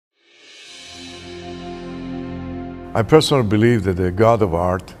I personally believe that the God of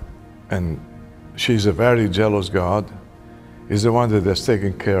art, and she's a very jealous God, is the one that has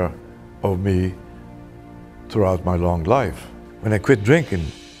taken care of me throughout my long life. When I quit drinking,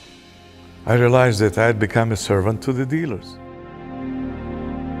 I realized that I had become a servant to the dealers.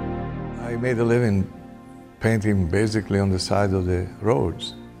 I made a living painting basically on the side of the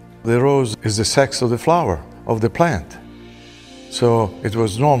roads. The rose is the sex of the flower, of the plant. So it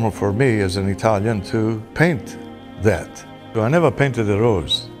was normal for me as an Italian to paint that. So I never painted a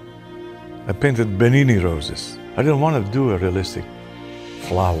rose. I painted Benini roses. I didn't want to do a realistic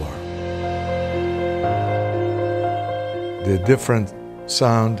flower. The different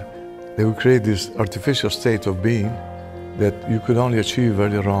sound, they would create this artificial state of being that you could only achieve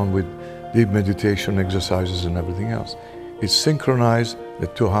earlier on with deep meditation exercises and everything else. It synchronized the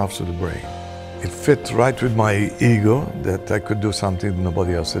two halves of the brain. It fit right with my ego that I could do something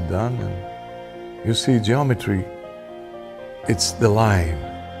nobody else had done. And you see, geometry, it's the line.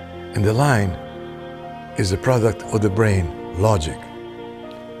 And the line is a product of the brain, logic.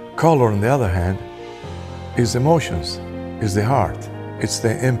 Color, on the other hand, is emotions, is the heart. It's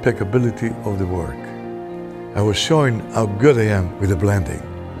the impeccability of the work. I was showing how good I am with the blending.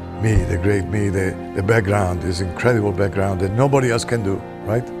 Me, the great me, the background, this incredible background that nobody else can do,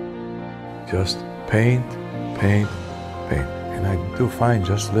 right? Just paint, paint, paint. And I do find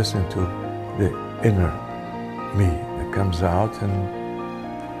just listening to the inner me that comes out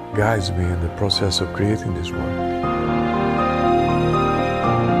and guides me in the process of creating this work.